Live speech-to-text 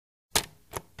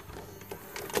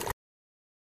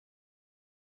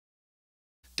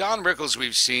Don Rickles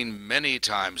we've seen many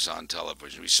times on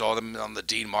television. We saw him on the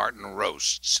Dean Martin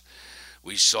roasts.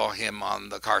 We saw him on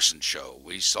the Carson show.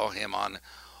 We saw him on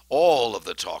all of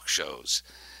the talk shows,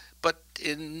 but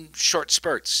in short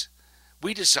spurts.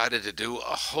 We decided to do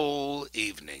a whole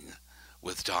evening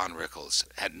with Don Rickles.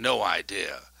 Had no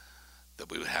idea that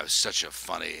we would have such a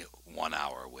funny 1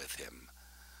 hour with him.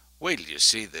 Wait till you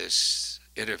see this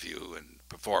interview and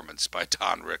performance by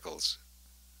Don Rickles.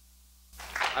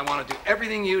 I want to do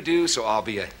everything you do, so I'll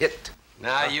be a hit.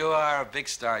 Now, you are a big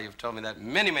star. You've told me that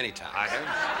many, many times. I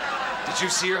have. Did you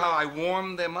see how I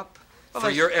warmed them up Well,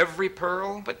 for your every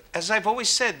pearl? But as I've always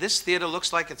said, this theater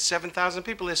looks like it's 7,000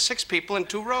 people. There's 6 people in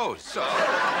 2 rows. So, look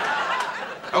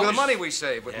at the money we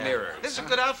save with mirrors. This is a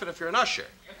good outfit if you're an usher.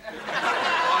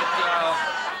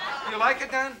 You like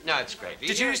it, Don? No, it's great.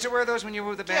 Did you used to wear those when you were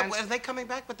with the Yeah, bands? well, are they coming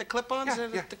back with the clip-ons?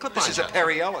 Yeah. The clip-ons. This is a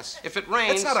Perry Ellis. If it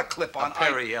rains... It's not a clip-on. A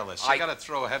Perry Ellis. You gotta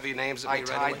throw heavy names at me I right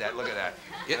tied away. that. Look at that.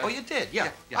 Oh, you did? Yeah.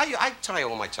 I tie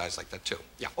all my ties like that, too.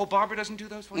 Yeah. Oh, Barber doesn't do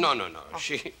those for you? No. Oh.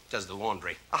 She does the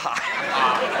laundry.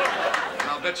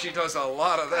 I'll bet she does a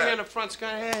lot of Hey, in that. the front's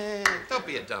going, hey, don't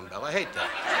be a dumbbell. I hate that.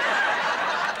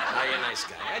 Oh, you're a nice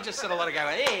guy. I just said a lot of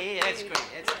guys, hey, that's great,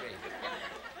 that's great.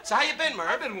 So how you been, Merv?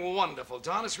 I've been wonderful,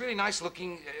 Don. It's really nice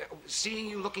looking, seeing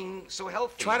you looking so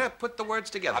healthy. Try to put the words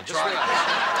together. I'm just trying. like this.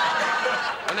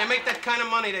 When they make that kind of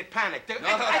money, they panic. Look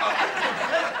at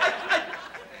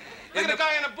the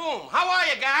guy in the boom. How are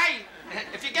you, guy?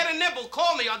 If you get a nibble,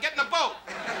 call me. I'll get in the boat.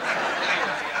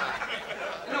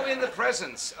 You know, in the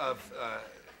presence of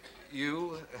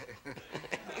you,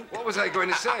 what was I going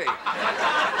to say? In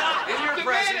your The man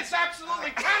presence. is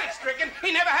absolutely panic-stricken.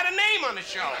 He never had a name on the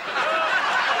show.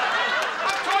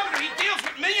 I'm talking to him. He deals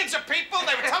with millions of people.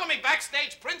 They were telling me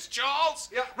backstage, Prince Charles,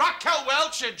 Yeah. Raquel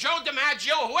Welch, Joe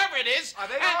DiMaggio, whoever it is. Are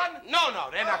they on? on? No,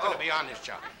 they're not going to be on this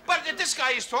show. But this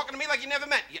guy is talking to me like he never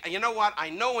met. You know what? I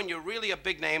know when you're really a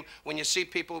big name when you see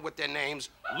people with their names,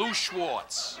 Lou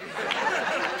Schwartz.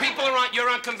 People are on. You're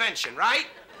on convention, right?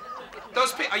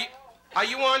 Those people. Are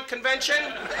you on convention?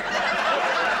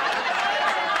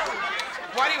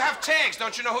 Why do you have tags?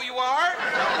 Don't you know who you are?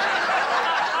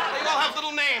 They all have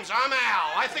little names. I'm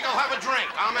Al. I think I'll have a drink.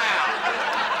 I'm Al.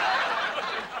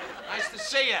 Nice to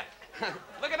see you.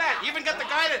 Look at that. You even got the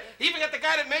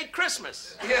guy that made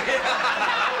Christmas. Anyway,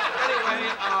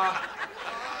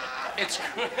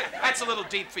 that's a little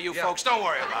deep for you folks. Don't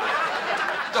worry about it.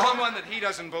 The one that he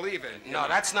doesn't believe in. No,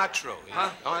 that's not true. Huh?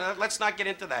 No, let's not get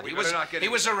into that. We He better not get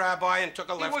was into a rabbi and took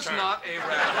a left He was turn. not a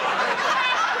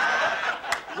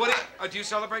rabbi. Do you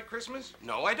celebrate Christmas?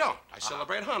 No, I don't. I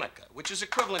celebrate Hanukkah, which is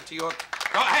equivalent to your...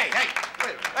 Oh, hey,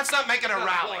 Wait, let's not make it a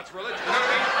rally. It's religion. You know what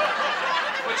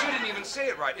I mean? But you didn't even say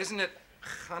it right. Isn't it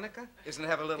Hanukkah? Isn't it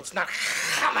have a little... It's not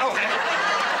Oh.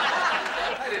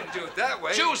 I didn't do it that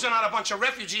way. Jews are not a bunch of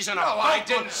refugees in a No, I boat.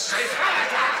 didn't say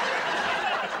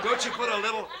that. Don't you put a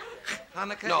little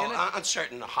Hanukkah No, in it? on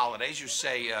certain holidays, you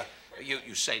say...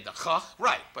 You say the ch,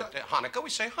 right, but Hanukkah, we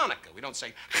say Hanukkah. We don't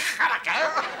say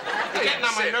Hanukkah. You're getting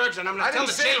on my nerves, and I'm going to tell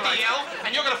the JDL,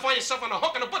 and you're going to find yourself on a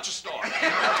hook in a butcher store.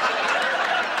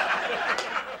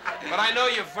 But I know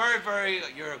you're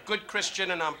you're a good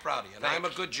Christian, and I'm proud of you. And I'm a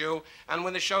good Jew, and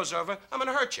when the show's over, I'm going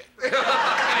to hurt you. Anyway,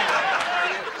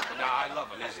 no, I love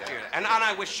him. He's dear. And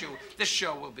I wish you, this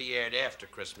show will be aired after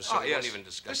Christmas, so we won't even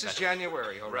discuss that. This is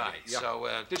January already. Right, Yeah. so...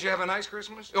 Did you have a nice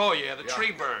Christmas? Oh, yeah, the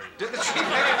tree burned. Did the tree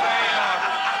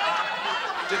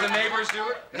Did the neighbors do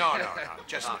it? No,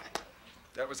 just...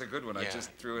 That was a good one. I just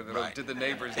threw in the Right. Did the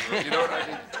neighbors do it? You know what I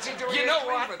mean? See, You know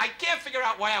what? I can't figure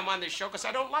out why I'm on this show, because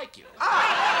I don't like you.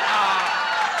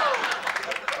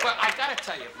 But I gotta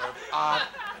tell you, Merv,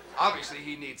 Obviously,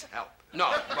 he needs help.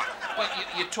 no, but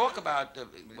you talk about,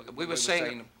 we were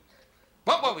saying...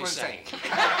 What were we saying?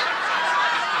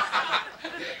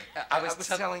 I was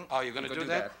telling... Oh, you're gonna do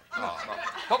that? Oh.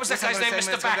 What was that Yes, I'm guy's gonna name?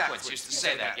 say Mr. Mr. Backwards Backwards. used to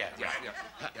say that, yeah.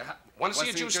 Want to see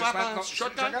a Jew Jew slap slap a a short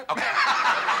short guy? guy? Okay.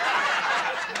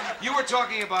 You were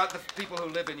talking about the people who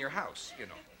live in your house, you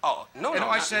know. Oh, no, And no,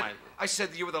 I not said, mine. I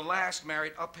said you were the last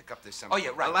married. I'll pick up this summer. Oh, yeah,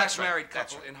 right, The last that's right, married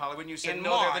that's couple right. in Hollywood. And you said In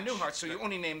no, they're March. the Newharts. So you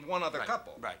only named one other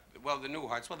couple. Right. Well, the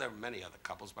Newharts, well, there are many other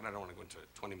couples, but I don't want to go into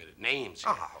 20-minute names.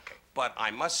 Okay. But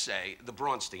I must say, the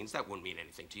Braunsteins, that wouldn't mean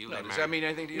anything to you. No, They does married- that mean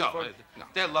anything to you, No, folks? No.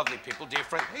 They're lovely people, dear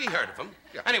friend. He heard of them.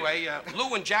 Yeah. Anyway,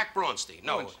 Lou and Jack Braunstein.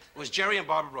 No, it was Jerry and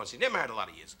Barbara Braunstein. They're married a lot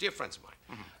of years, dear friends of mine.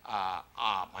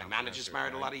 My manager's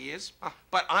married a lot of years.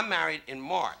 But I'm married in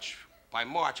March. By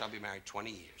March, I'll be married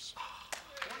 20 years.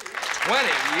 20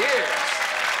 years.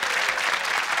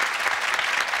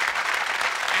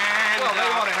 And, Well, they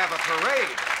ought to have a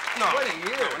parade. No. 20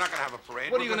 years? No, we're not going to have a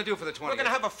parade. What are you going to do for the 20 We're going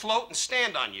to have a float and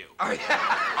stand on you. Oh,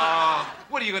 yeah.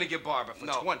 What are you going to give Barber for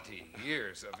 20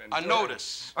 years of a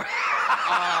notice.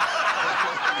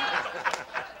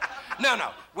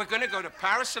 No. We're going to go to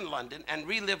Paris and London and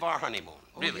relive our honeymoon.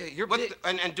 Oh, really. Yeah, you're big.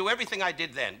 And do everything I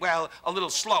did then. Well, a little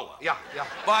slower. Yeah.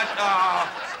 But,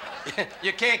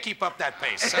 you can't keep up that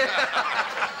pace.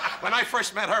 When I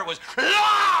first met her, it was,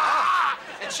 "Ah!"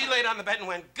 And she laid on the bed and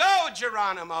went, "Go,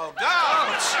 Geronimo,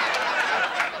 go!"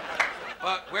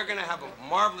 But we're going to have a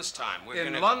marvelous time. We're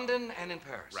in London and in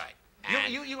Paris. Right.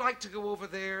 You like to go over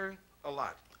there a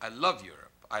lot. I love Europe.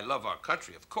 I love our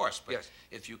country, of course, but yes.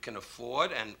 If you can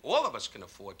afford, and all of us can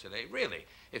afford today, really,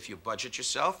 if you budget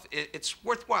yourself, it's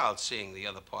worthwhile seeing the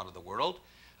other part of the world.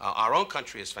 Our own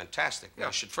country is fantastic. Yeah.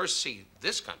 We should first see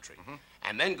this country,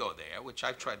 and then go there, which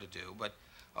I've tried to do, but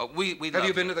we Have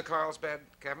you been to the Carlsbad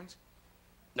Caverns?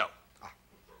 No.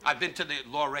 I've been to the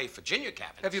Luray, Virginia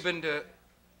Caverns. Have you been to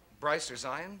Bryce or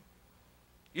Zion?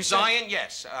 Zion,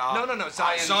 yes. No,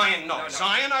 Zion. Zion, no.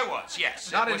 Zion I was,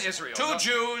 yes. Not in Israel. Two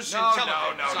Jews No. in Tel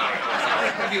Aviv. No.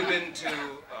 Have you been to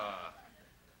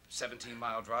 17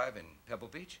 Mile Drive in Pebble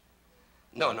Beach?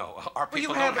 No. Our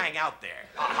people don't hang out there.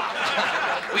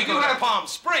 We go to Palm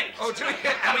Springs. Oh, do you?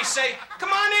 And we say,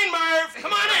 "Come on in, Merv.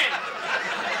 Come on in."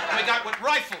 And we got with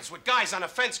rifles with guys on a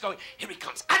fence going, "Here he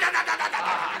comes."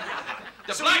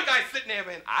 The black guy sitting there,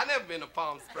 man. I've never been to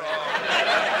Palm Springs.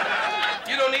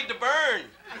 You don't need to burn.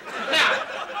 Now,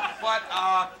 but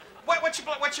what's your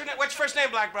first name,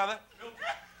 black brother?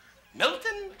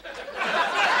 Milton.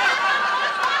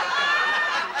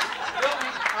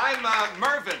 I'm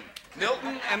Mervin.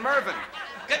 Milton and Mervin.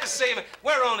 Good to see you.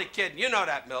 We're only kidding. You know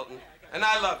that, Milton. And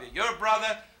I love you. You're a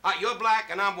brother. You're black,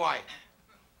 and I'm white.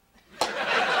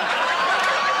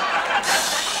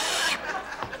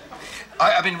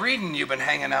 I've been reading you've been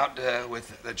hanging out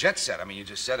with the jet set. I mean, you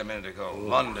just said a minute ago,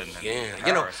 London and yeah. Paris.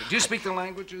 You know, do you speak the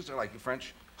languages, or like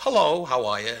French? Hello, how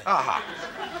are you? Aha.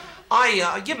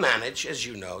 You manage, as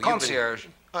you know. Concierge.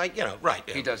 Right. Yeah.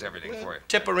 He does everything for you.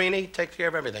 Tipperini takes care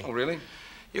of everything. Oh, really?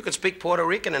 You can speak Puerto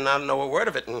Rican and not know a word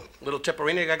of it. And little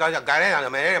Tipperini goes,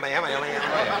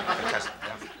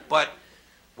 but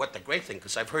what the great thing,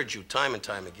 because I've heard you time and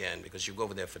time again, because you go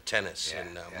over there for tennis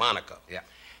in Monaco. Yeah.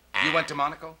 You went to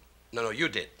Monaco? No, you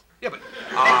did. Yeah, but...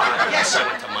 Yes, I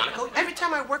went to Monaco. Every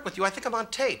time I work with you, I think I'm on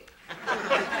tape.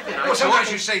 Well,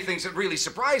 sometimes you say things that really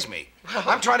surprise me.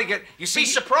 I'm trying to get... You see... Be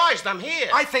surprised, I'm here.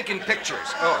 I think in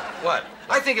pictures. Oh. What?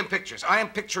 I think in pictures. I am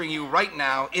picturing you right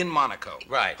now in Monaco.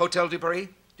 Right. Hotel du Paris?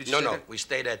 Did you stay there? We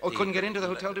stayed at couldn't get into the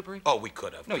Hotel du Paris? Oh, we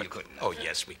could have. No, you couldn't. Oh,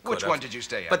 yes, we could Which have. one did you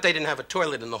stay at? But they didn't have a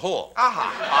toilet in the hall.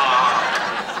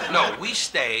 Aha. No, we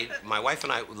stayed, my wife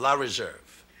and I, La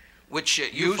Reserve, which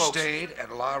You folks... stayed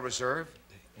at La Reserve?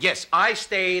 Yes, I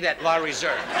stayed at La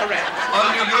Reserve. Correct.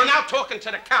 I'm now talking to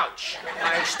the couch.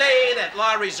 I stayed at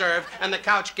La Reserve, and the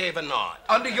couch gave a nod.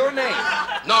 Under your name?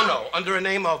 No, under a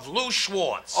name of Lou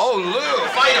Schwartz. Oh, Lou.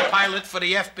 Fighter pilot for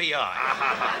the FBI.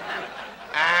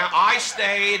 I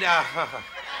stayed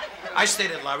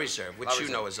at La Reserve, which you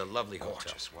know is a lovely hotel.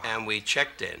 Gorgeous, wow. And we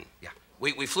checked in. Yeah.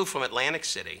 We flew from Atlantic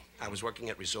City. I was working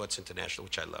at Resorts International,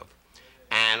 which I love.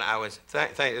 And I was,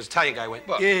 this Italian guy went,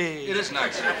 Well, yay. it is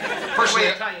nice. First way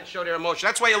Italians show their emotion.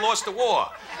 That's why you lost the war.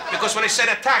 Because when they said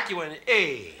attack, you went,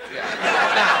 hey. Yeah.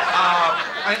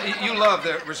 Now, you love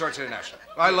the Resorts International.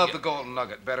 I love the Golden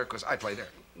Nugget better because I play there.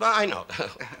 Well, I know.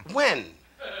 When?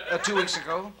 2 weeks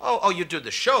ago. Oh, you do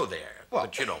the show there. Well,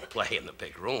 but you don't play in the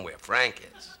big room where Frank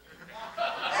is.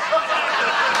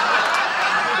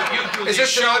 Is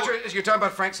this Sinatra? You're talking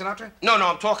about Frank Sinatra? No,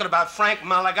 I'm talking about Frank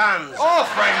Malaganza. Oh,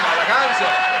 Frank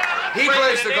Malaganza. He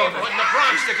plays the Golden Nugget. In the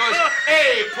Bronx that goes,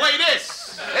 hey, play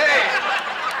this.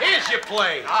 Hey. Here's your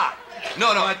play.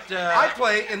 No. But, I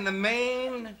play in the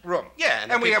main room. Yeah.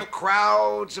 And we have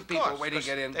crowds of people waiting to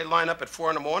get in. They line up at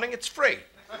 4 in the morning. It's free.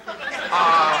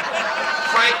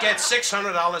 Frank gets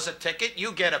 $600 a ticket.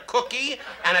 You get a cookie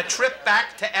and a trip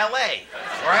back to L.A.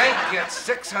 Frank gets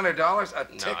 $600 a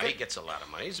ticket? No, he gets a lot of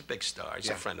money. He's a big star. He's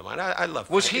a friend of mine. I love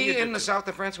Frank. Was he in the south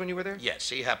of France when you were there? Yes,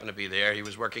 he happened to be there. He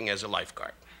was working as a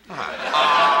lifeguard.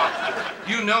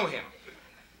 You know him?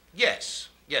 Yes,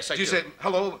 I do. You say,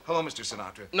 hello, Mr.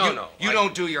 Sinatra. No. You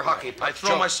don't do your hockey puck I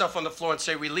throw joke. myself on the floor and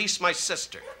say, release my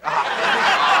sister.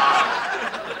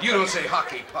 You don't say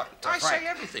hockey puck to I Frank. say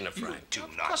everything to Frank. You do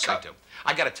Of not. course I do.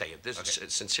 I got to tell you, this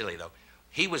is sincerely, though.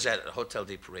 He was at Hotel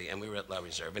de Paris, and we were at La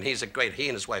Reserve, and he and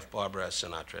his wife, Barbara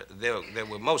Sinatra, they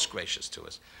were most gracious to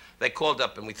us. They called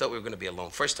up, and we thought we were going to be alone.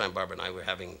 First time Barbara and I were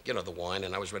having, the wine,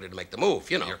 and I was ready to make the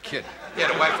move, You're kidding.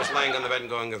 Yeah, the wife was laying on the bed and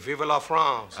going, Vive la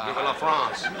France, Vive la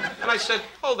France. And I said,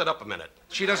 hold it up a minute.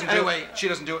 She doesn't do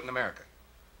it in America.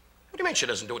 What do you mean she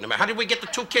doesn't do it in America? How did we get the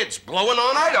 2 kids? Blowing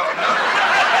on her? I don't know.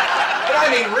 But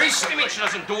I mean What recently. do you mean she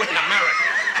doesn't do it in America?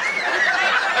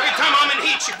 Every time I'm in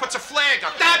heat, she puts a flag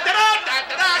up. And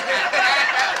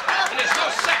there's no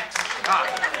sex. What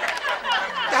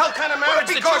the hell kind of marriage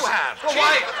did you have? Well,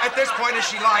 why, at this point, is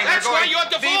she lying? That's They're why going,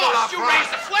 you're Viva la divorced. You France. raise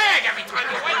the flag every time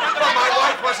you wait. Well, my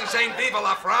wife wasn't saying Viva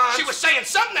la France. She was saying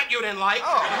something that you didn't like.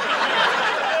 Oh.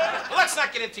 Well, let's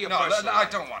not get into your personal. I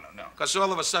don't want to, no. Because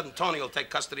all of a sudden, Tony will take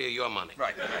custody of your money.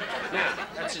 Right. Now,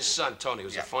 that's his son, Tony,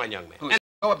 who's a fine young man.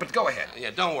 Oh, but go ahead. Yeah,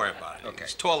 don't worry about it. Okay.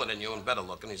 He's taller than you and better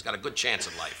looking. He's got a good chance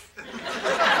at life.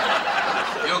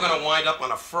 You're going to wind up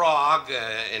on a frog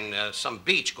in some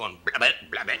beach going blabbit,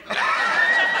 blabbit,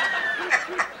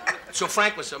 blabbit. So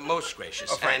Frank was most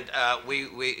gracious. Frank. And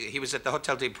he was at the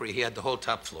Hotel de Paris. He had the whole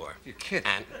top floor. You're kidding.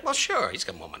 And, well, sure, he's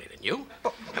got more money than you.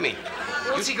 I mean...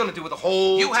 What's he going to do with the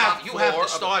whole You have floor the of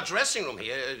star dressing room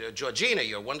here. Georgina,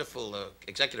 your wonderful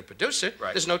executive producer.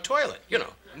 Right. There's no toilet, you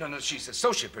know. No, she's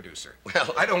associate producer.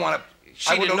 Well, I don't want to...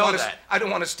 she didn't know that. I don't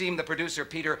want to steam the producer,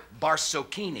 Peter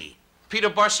Barsocchini. Peter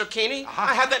Barsocchini?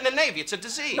 I had that in the Navy. It's a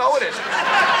disease. No, it isn't.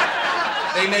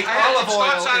 They make olive oil.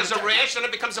 It starts out as a rash, then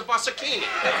it becomes a Barsocchini.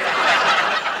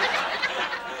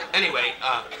 Anyway,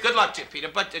 good luck to you, Peter.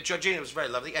 But Georgina was very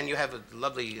lovely, and you have a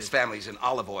lovely... His family's in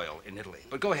olive oil in Italy.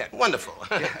 But go ahead. Wonderful.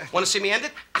 Want to see me end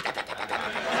it? But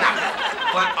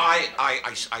I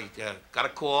got a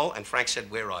call, and Frank said,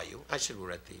 "Where are you?" I said,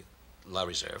 "We're at the La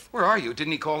Reserve." Where are you?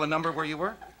 Didn't he call a number where you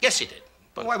were? Yes, he did.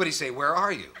 But why would he say, where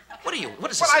are you? What is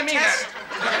this, Well, I mean, test?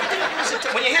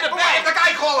 When you hit a Well, bag... if the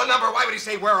guy called a number, why would he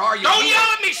say, where are you? Don't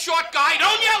yell at me, short guy!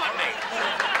 Don't yell at me!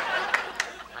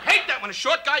 I hate that when a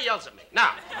short guy yells at me.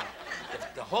 Now,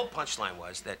 the whole punchline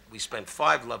was that we spent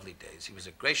 5 lovely days. He was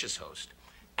a gracious host.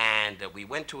 And we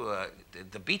went to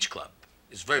the beach club.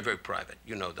 It's very, very private.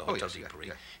 You know, the Hotel de Paris.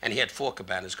 Yeah. And he had 4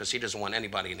 cabanas because he doesn't want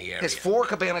anybody in the area. There's 4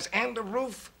 cabanas and the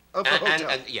roof of the hotel.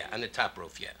 And the top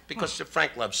roof, yeah. Because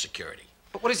Frank loves security.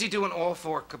 But what does he do in all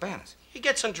 4 cabanas? He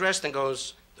gets undressed and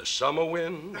goes, "The summer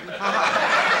wind." And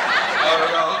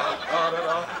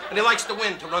he likes the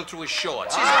wind to run through his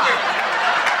shorts. What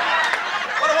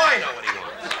do I know what he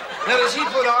wants? Now, does he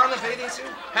put on a bathing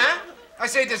suit? Huh? I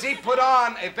say, does he put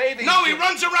on a bathing No, suit? he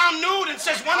runs around nude and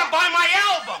says, "Want to buy my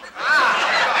album?"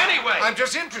 Anyway. I'm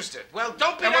just interested. Well,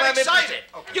 don't be And when that I'm interested-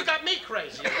 excited. Okay. You got me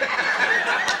crazy.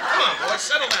 Come on, boy,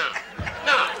 settle down.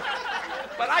 Now,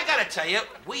 but I got to tell you,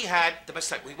 we had the best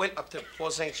time. We went up to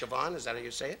Port Saint-Germain. Is that how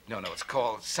you say it? No, it's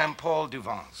called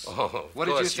Saint-Paul-du-Vence. Oh, What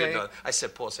did you say? I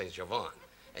said Port Saint-Germain.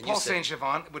 And Paul you said,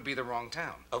 Saint-Germain would be the wrong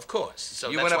town. of course. So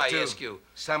You that's went why up I to ask you.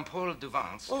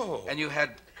 Saint-Paul-du-Vence, Oh. and you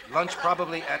had lunch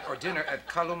probably or dinner at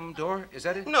Column d'Or. Is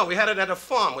that it? No, we had it at a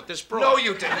farm with this broad. No,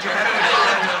 you didn't. You had it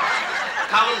at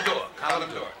Column d'Or,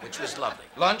 d'Or. which was lovely.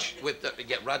 lunch. With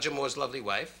Roger Moore's lovely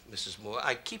wife, Mrs. Moore.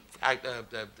 I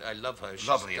love her. She's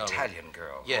Lovely darling. Italian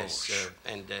girl. Yes, Oh,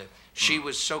 and she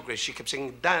was so great. She kept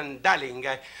saying, darling,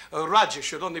 Roger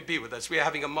should only be with us. We are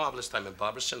having a marvelous time." And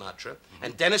Barbara Sinatra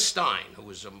and Dennis Stein, who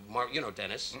was you know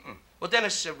Dennis. Well,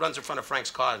 Dennis runs in front of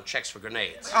Frank's car and checks for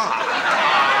grenades.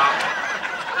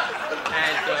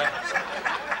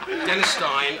 And Dennis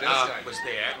Stein was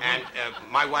there, and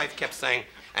my wife kept saying,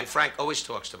 and Frank always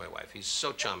talks to my wife. He's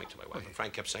so charming to my wife. And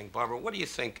Frank kept saying, "Barbara, what do you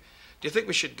think? Do you think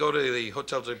we should go to the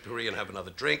Hotel de Paris and have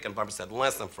another drink?" And Barbara said,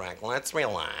 "Listen, Frank, let's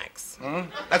relax."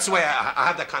 That's the way I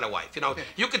have that kind of wife. You know,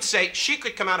 you could say, she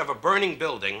could come out of a burning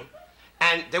building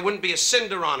and there wouldn't be a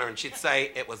cinder on her, and she'd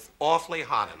say, "It was awfully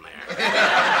hot in there."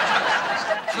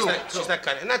 She's that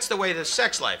kind of, and that's the way the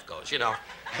sex life goes, you know.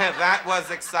 That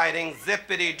was exciting,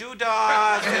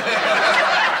 zippity-doo-dah.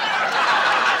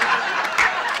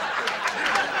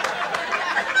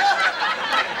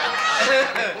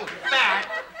 That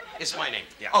is my name.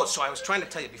 Yeah. Oh, so I was trying to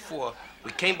tell you before,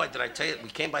 we came by, did I tell you, we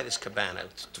came by this cabana,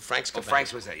 to Frank's cabana.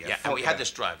 Frank's was there, yeah. Yeah, and we Okay. had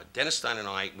this driver, Dennis Stein and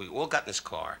I, we all got in this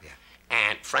car. Yeah.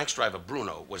 And Frank's driver,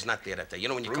 Bruno, was not there that day. You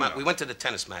know, when you come out, we went to the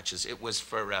tennis matches. It was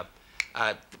for,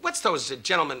 what's those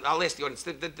gentlemen, I'll ask the audience,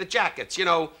 the jackets, you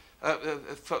know,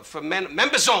 for men,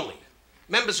 members only.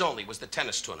 Members only was the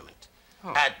tennis tournament.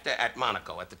 At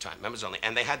Monaco at the time, members only.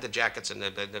 And they had the jackets and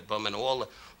the bum and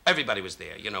everybody was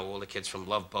there. You know, all the kids from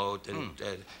Love Boat and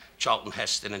Charlton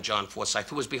Heston and John Forsythe,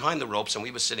 who was behind the ropes, and we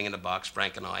were sitting in the box,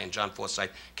 Frank and I, and John Forsythe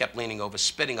kept leaning over,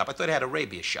 spitting up. I thought he had a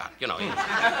rabies shot. You know,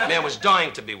 man was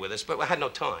dying to be with us, but we had no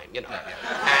time, you know.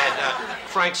 And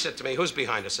Frank said to me, "Who's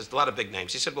behind us?" There's a lot of big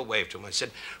names. He said, "We'll wave to him." I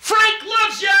said, "Frank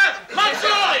loves you! Loves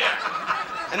all you!"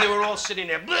 And they were all sitting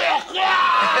there,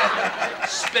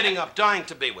 spitting up, dying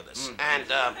to be with us.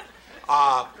 And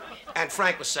And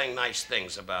Frank was saying nice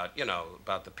things about, you know,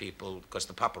 about the people, because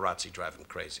the paparazzi drive him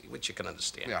crazy, which you can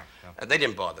understand. Yeah. They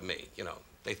didn't bother me, you know.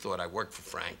 They thought I worked for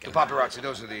Frank. The paparazzi,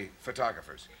 those are the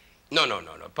photographers. No.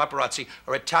 Paparazzi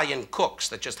are Italian cooks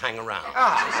that just hang around.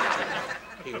 Ah.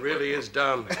 He really is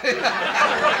dumb.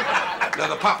 No,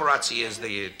 the paparazzi is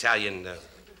the Italian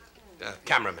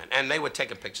cameraman, and they would take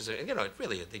pictures. You know, it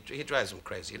really, he drives them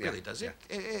crazy. It really does. Yeah.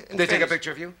 They take a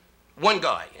picture of you? One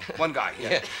guy. One guy,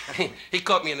 yeah. He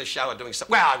caught me in the shower doing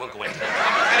something. Well, I won't go into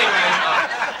that.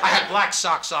 Anyway, I had black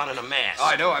socks on and a mask. Oh,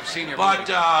 I know, I've seen your But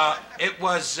movie. it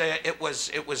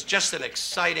was just an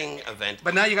exciting event.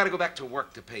 But now you got to go back to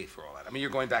work to pay for all that. I mean,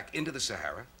 you're going back into the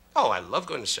Sahara. Oh, I love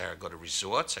going to Sahara. I go to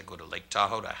resorts. I go to Lake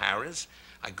Tahoe to Harris.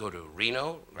 I go to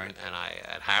Reno, right. And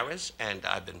at Harris, and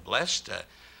I've been blessed.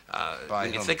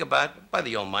 When you whom? think about by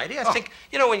the Almighty, I think,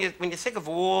 you know, when you think of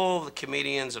all the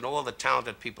comedians and all the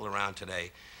talented people around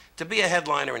today, to be a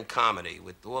headliner in comedy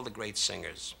with all the great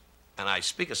singers, and I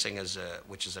speak of singers,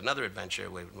 which is another adventure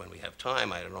when we have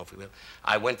time. I don't know if we will.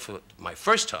 I went for my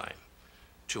first time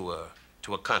to a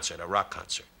concert, a rock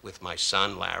concert, with my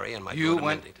son Larry and my daughter Mindy. You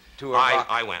went to a rock?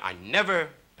 I went. I never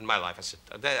in my life. I said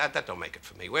that don't make it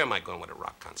for me. Where am I going with a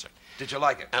rock concert? Did you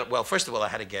like it? And, well, first of all, I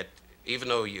had to get. Even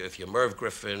though if you're Merv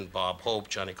Griffin, Bob Hope,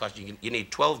 Johnny Carson, you need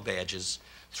 12 badges,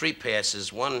 3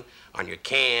 passes, 1 on your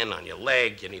can, on your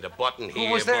leg. You need a button here.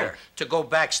 Who was there? To go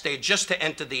backstage, just to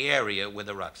enter the area with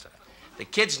the rock star. The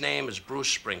kid's name is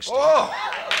Bruce Springsteen. Oh!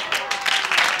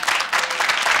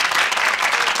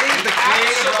 He's the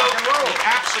king of rock and roll. He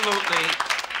absolutely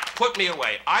put me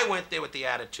away. I went there with the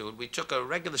attitude. We took a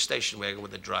regular station wagon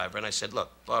with the driver, and I said, look,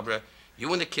 Barbara, you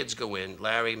and the kids go in,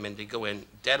 Larry, Mindy, go in.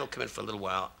 Dad will come in for a little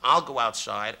while. I'll go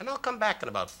outside, and I'll come back in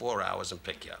about 4 hours and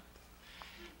pick you up.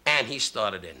 And he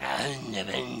started in. And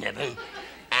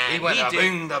he went a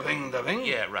bing, da bing, da bing.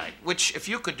 Yeah, right. Which, if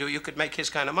you could do, you could make his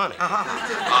kind of money.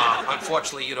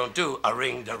 Unfortunately, you don't do a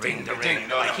ring, da ring, da ring,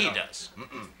 like he does.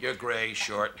 You're gray,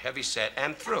 short, heavy set,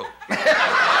 and through.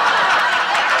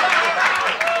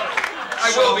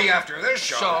 I will be after this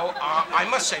show. So, I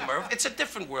must say, Merv, it's a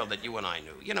different world that you and I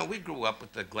knew. You know, we grew up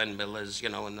with the Glenn Millers, you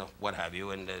know, and the what have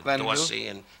you, and Dorsey,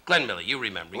 and Glenn Miller, you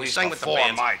remember. Well, he sang with the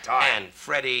bands. my time. And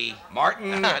Freddie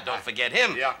Martin. Don't forget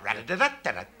him. Yeah.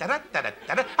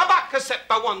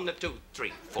 1, 2,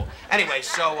 3, 4. Anyway,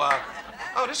 so,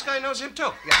 oh, this guy knows him, too.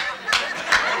 Yeah.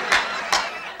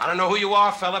 I don't know who you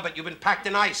are, fella, but you've been packed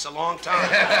in ice a long time.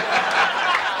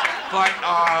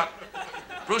 But,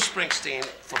 Bruce Springsteen,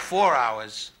 for 4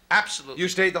 hours, absolutely. You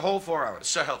stayed the whole 4 hours?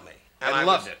 So help me. And I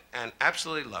loved it. And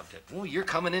absolutely loved it. Oh, you're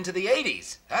coming into the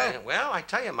 80s. Huh? Well, I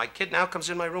tell you, my kid now comes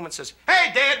in my room and says,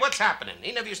 hey, Dad, what's happening?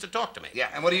 He never used to talk to me. Yeah,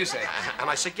 and what do you say? And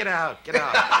I said, get out, get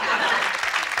out.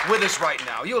 With us right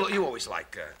now, you always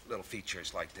like little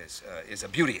features like this, is a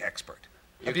beauty expert.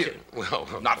 Well,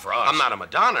 not for us. I'm not a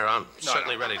Madonna. I'm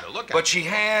certainly ready to look at But she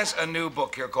has a new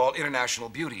book here called International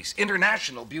Beauties.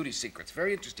 International Beauty Secrets.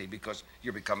 Very interesting because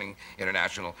you're becoming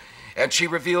international. And she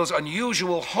reveals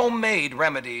unusual homemade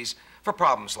remedies for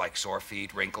problems like sore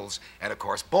feet, wrinkles, and, of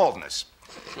course, baldness.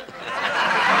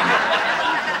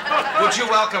 Would you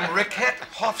welcome Riquette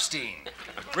Hofstein?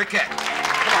 Riquette.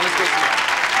 Come on, let's go through it.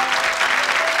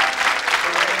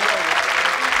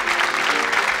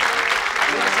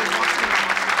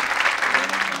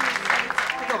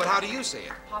 No, but how do you say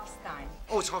it? Hofstein.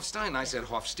 Oh, it's Hofstein. I said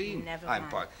Hofstein. Never I'm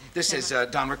mind. part. This is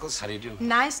Don Rickles. How do you do?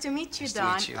 Nice to meet you, Nice to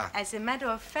Don. meet you. As a matter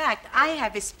of fact, I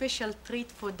have a special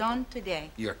treat for Don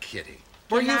today. You're kidding.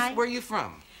 Can I? Where are you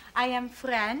from? I am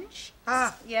French.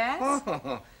 Ah. Yes.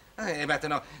 Et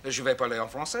maintenant, je vais parler en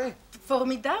français.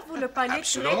 Formidable, vous le parlez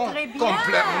Absolument. très, très bien.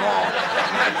 Complètement.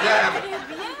 Madame. Très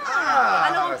bien. Ah.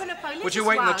 Alors, on peut le parler Would ce you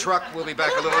wait in the soir. truck? We'll be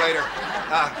back a little later.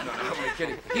 No, I'm only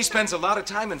kidding. He spends a lot of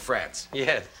time in France.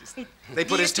 Yes. They Do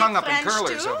put you his tongue speak up in French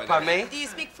curlers too? over there. Pardon me? Do you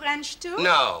speak French too?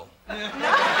 No. And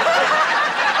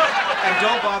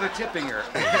don't bother tipping her.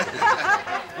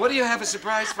 What do you have a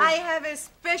surprise for? I have a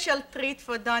special treat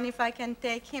for Don if I can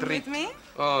take him Treat. with me.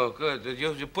 Oh, good.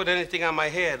 You put anything on my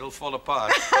head, it'll fall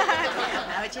apart.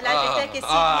 Now, would you like to take a seat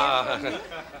here for me?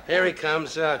 Here he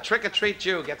comes. Trick or treat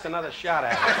Jew gets another shot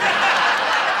at it.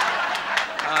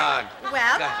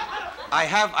 Well, I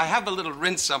have a little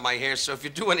rinse on my hair, so if you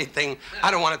do anything,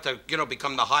 I don't want it to,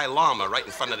 become the high llama right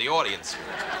in front of the audience.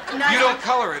 no, You don't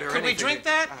color it or Could we anything. drink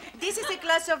that? This is a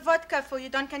glass of vodka for you,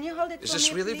 Don. Can you hold it Is for this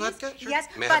me, really please? vodka? Sure. Yes.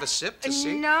 May I but have a sip to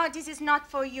see? No, this is not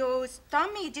for your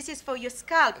stomach. This is for your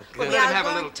scalp. Let We him are have a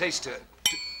going- little taste to...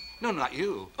 No, not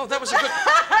you. Oh, that was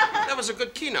a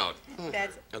good keynote.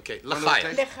 That's Okay, little L'chaim.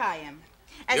 taste. L'chaim.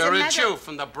 As You're a matter- Jew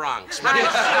from the Bronx. See,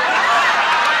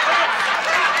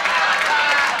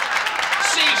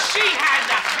 she had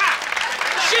the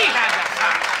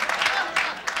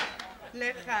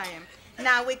L'chaim.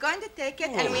 Now we're going to take it,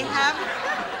 and we have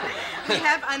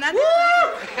another.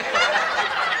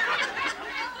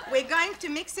 We're going to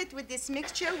mix it with this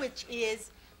mixture, which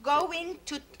is going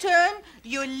to turn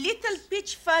your little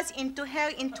peach fuzz into hair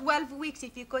in 12 weeks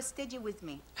if you go steady with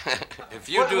me. If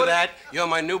you do that, you're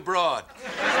my new broad.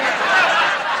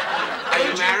 Are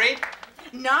you married?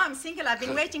 No, I'm single. I've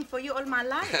been waiting for you all my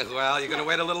life. Well, you're going to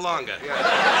wait a little longer.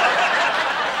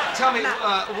 Tell me,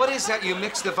 what is that you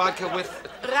mix the vodka with?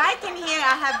 Right in here,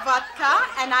 I have vodka,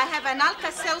 and I have an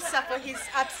Alka-Seltzer for his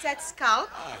upset scalp,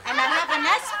 and I have an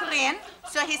aspirin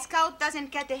so his scalp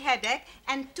doesn't get a headache,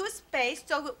 and toothpaste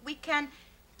so we can...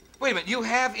 Wait a minute, you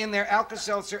have in there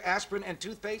Alka-Seltzer, aspirin, and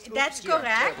toothpaste? That's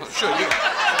correct. Well, sure, $50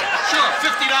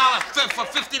 for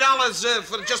 $50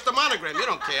 for just a monogram. You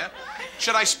don't care.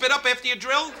 Should I spit up after you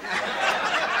drill?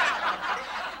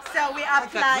 So we I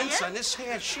apply got it. rinse on this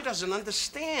hair. She doesn't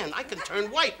understand. I can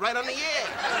turn white right on the air.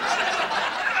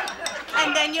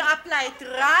 And then you apply it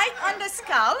right on the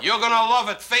scalp. You're gonna love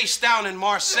it face down in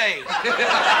Marseille.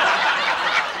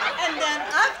 And then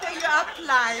after you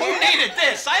apply Who it... needed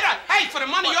this? I don't. Hey, for the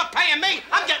money you're paying me,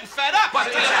 I'm getting fed up. But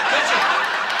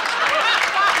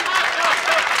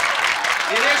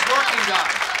it is working,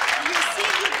 guys. You see,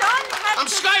 you don't have I'm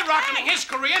to... skyrocketing his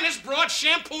career, and this broad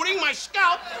shampooing my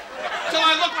scalp till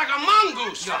I look like a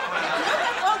mongoose. Look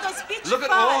at all those peach Look at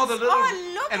fuzz. all the little-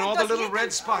 look and at all the those little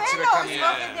red spots that are fellows coming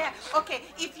over there. Okay,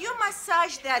 if you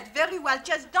massage that very well,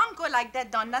 just don't go like that,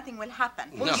 Don. Nothing will happen.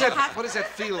 What does that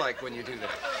feel like when you do that?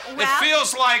 It Well,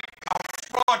 feels like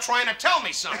a broad trying to tell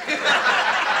me something.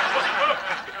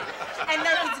 and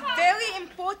then it's very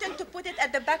important to put it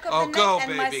at the back of Oh, the neck go, and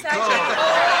baby, massage go. it.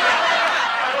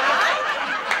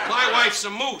 My wife's a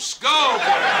moose. Go, go.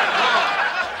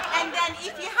 And then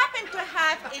if you happen to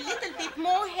have a little bit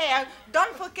more hair,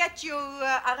 don't forget your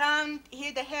around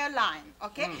here the hairline,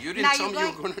 okay? You didn't Now tell you're me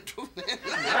you were going to do that.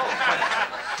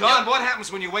 Don, what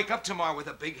happens when you wake up tomorrow with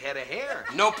a big head of hair?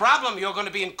 No problem. You're going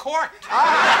to be in court.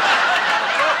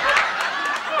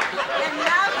 And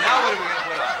now Now what are we going to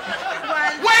put on?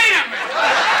 well, Wait a minute!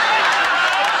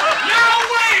 Now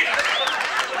wait!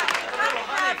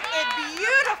 have a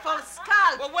beautiful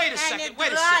scalp. Well, wait a and second. Wait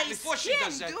a dry second. Before she skin,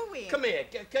 does that, do we? come here.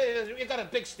 You got a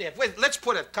big stiff. Wait, let's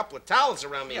put a couple of towels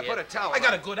around me. Yeah, here. put a towel I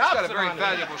got a on. good He's got outfit a very on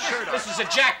valuable here. shirt on. This is a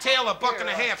Jack Taylor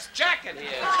 $1.50 jacket here.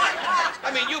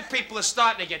 I mean, you people are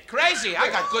starting to get crazy. I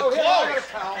got good here, I got a clothes.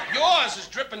 towel. Yours is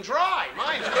dripping dry.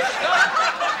 Mine's good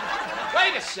stuff.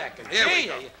 Wait a second. Here we Gee,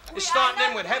 go. you're starting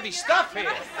in with heavy stuff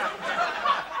here.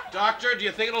 Doctor, do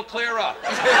you think it'll clear up?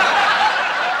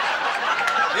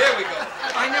 Here we go.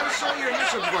 I never saw your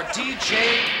initial before.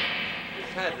 DJ...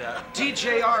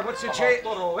 DJR. What's the J...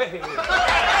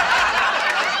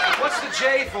 What's the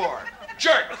J for?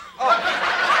 Jerk.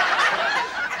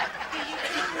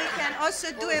 We can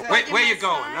also do a Wait, body where you massage.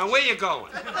 going? Now, where you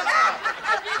going?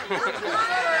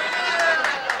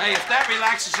 Hey, if that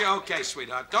relaxes you, okay,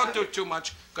 sweetheart. Don't do too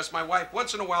much, because my wife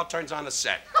once in a while turns on the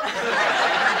set.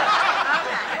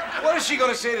 What is she going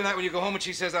to say tonight when you go home and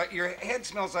she says, your head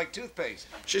smells like toothpaste?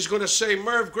 She's going to say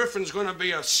Merv Griffin's going to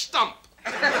be a stump.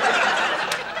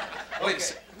 Wait a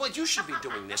second. Well, you should be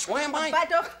doing this. Why am I?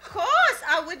 But of course,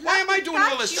 I would Why like am I to doing all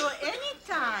touch this? you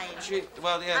anytime.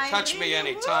 Well, yeah, I touch me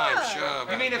really anytime, would. sure.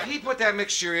 You mean if he put that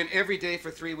mixture in every day for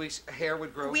 3 weeks, hair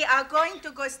would grow? We are going to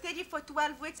go steady for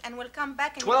 12 weeks, and we'll come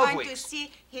back and 12 we're going weeks. to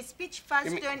see his peach fuzz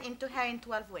You mean- turn into hair in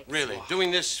 12 weeks. Really? Doing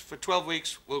this for 12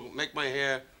 weeks will make my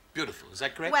hair beautiful. Is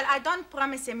that correct? Well, I don't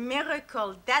promise a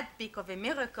miracle, that big of a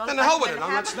miracle. Then but the hell with we'll it.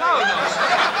 I'm have- not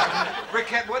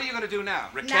Riquette, what are you going to do now?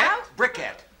 Now,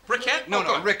 Briquette. Briquette? No, Oh,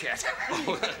 no, good. Riquette.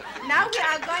 now we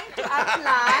are going to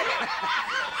apply.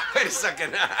 Wait a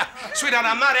second. Sweetheart,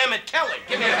 I'm not Emmett Kelly.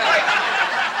 Give me a break.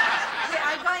 We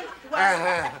are going. Well,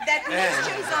 that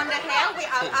mixture is on the hair. We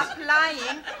are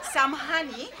applying some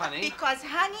honey. Honey? Because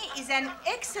honey is an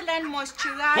excellent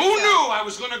moisturizer. Who knew I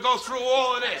was going to go through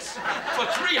all of this? For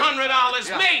 $300,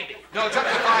 Yeah. maybe. No, it's up to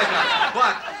 5 now.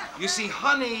 But, you see,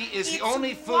 honey is the It's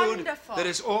only food wonderful. that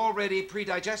is already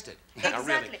pre-digested. Exactly.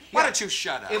 Really. Why don't you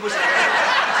shut up? It was... So,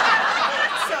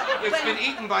 It's when- been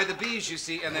eaten by the bees, you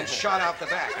see, and then shot out the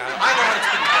back. I know what it's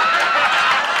been.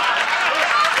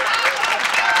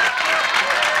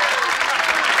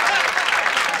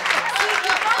 See,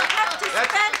 you don't have to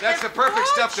spend That's a the perfect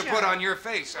stuff to fortune. put on your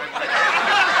face.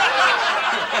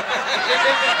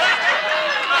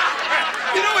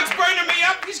 You know what's burning me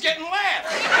up? He's getting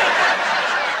laughs.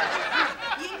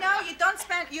 You know,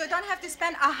 you don't have to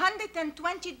spend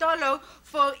 $120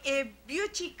 for a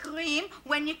beauty cream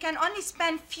when you can only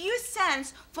spend few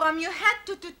cents from your head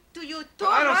to your toe.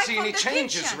 I don't right see from any the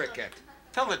changes, kitchen. Riquette.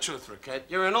 Tell the truth, Riquette.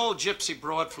 You're an old gypsy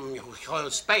broad from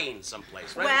Spain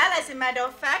someplace, right? Well, as a matter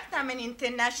of fact, I'm an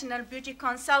international beauty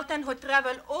consultant who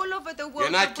travel all over the world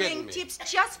You're not to bring kidding me. tips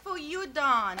just for you,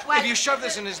 Don. Well, If you shove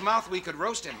this in his mouth, we could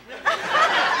roast him.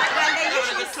 well, they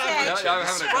usually say...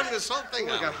 Run this whole thing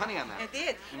We out. got honey on that. It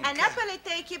is. An apple a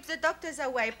day keeps the doctors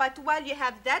away, but while you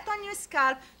have that on your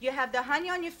scalp, you have the honey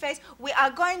on your face, we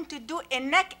are going to do a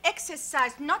neck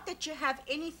exercise. Not that you have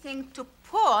anything to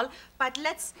pull, but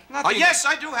let's... Oh, yes,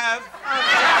 I do have.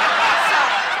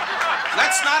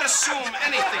 Let's not assume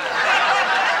anything.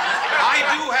 I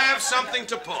do have something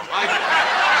to pull.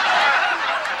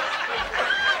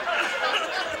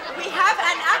 We have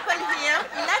an apple here.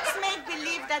 Let's make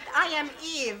believe that I am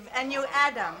Eve and you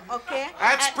Adam, okay?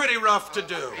 That's And- pretty rough to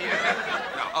do.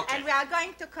 No, okay. And we are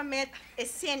going to commit a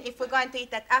sin if we're going to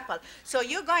eat that apple. So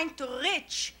you're going to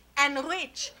reach and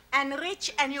reach and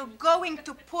reach, and you're going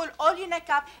to pull all your neck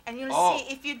up, and you'll see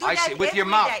if you do I that see. With your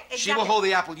every mouth. day, She will exactly. hold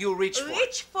the apple. You'll reach for it.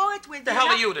 Reach for it with The hell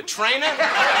are you, the trainer?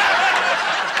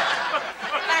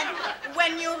 And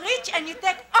when you reach and you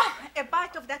take a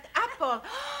bite of that apple,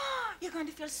 you're going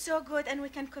to feel so good, and we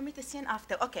can commit a sin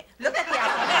after. Okay, look at the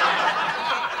apple.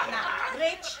 Okay, now,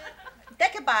 reach,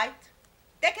 take a bite,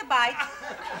 take a bite,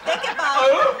 take a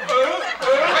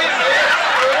bite.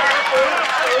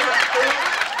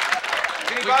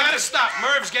 We gotta stop.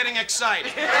 Merv's getting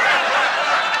excited.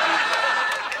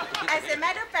 As a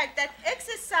matter of fact, that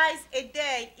exercise a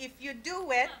day, if you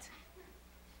do it,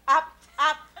 up,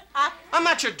 up, up, I'm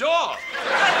not your dog.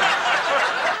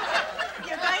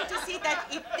 you're going to see that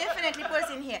it definitely goes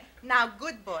in here. Now,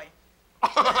 good boy.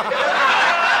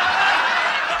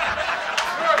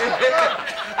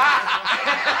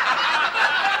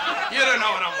 You don't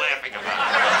know what I'm laughing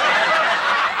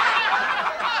about.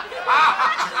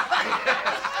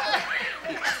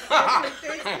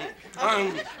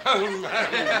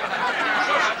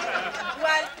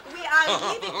 Well, we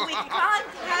are leaving. We can't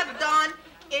have done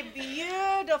a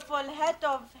beautiful head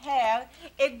of hair,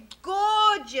 a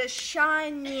gorgeous,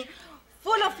 shiny,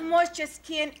 full of moisture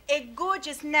skin, a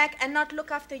gorgeous neck, and not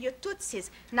look after your tootsies.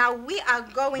 Now, we are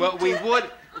going Well, to... we would,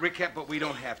 Riquette, but we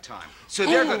don't have time. So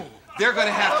they're going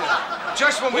to have to,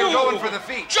 just when we were going for the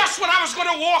feet. Just when I was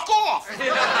gonna walk off.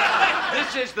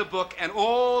 This is the book, and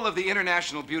all of the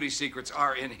international beauty secrets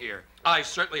are in here. I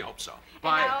certainly hope so. And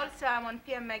I also am on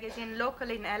Peer Magazine,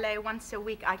 locally in L.A. once a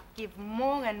week. I give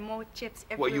more and more tips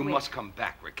every Well, you week. must come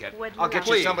back, Riquette. Would I'll get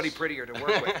love you to. somebody prettier to work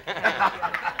with.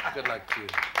 Good luck to you.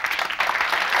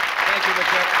 Thank you,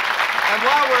 Riquette. And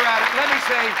while we're at it, let me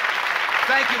say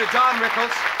thank you to Don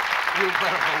Rickles. You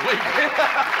better believe it.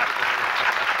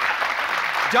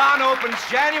 Don opens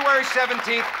January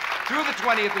 17th through the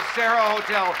 20th at Sarah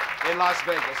Hotel in Las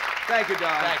Vegas. Thank you,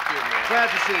 Don. Thank you, man. Glad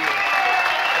to see you.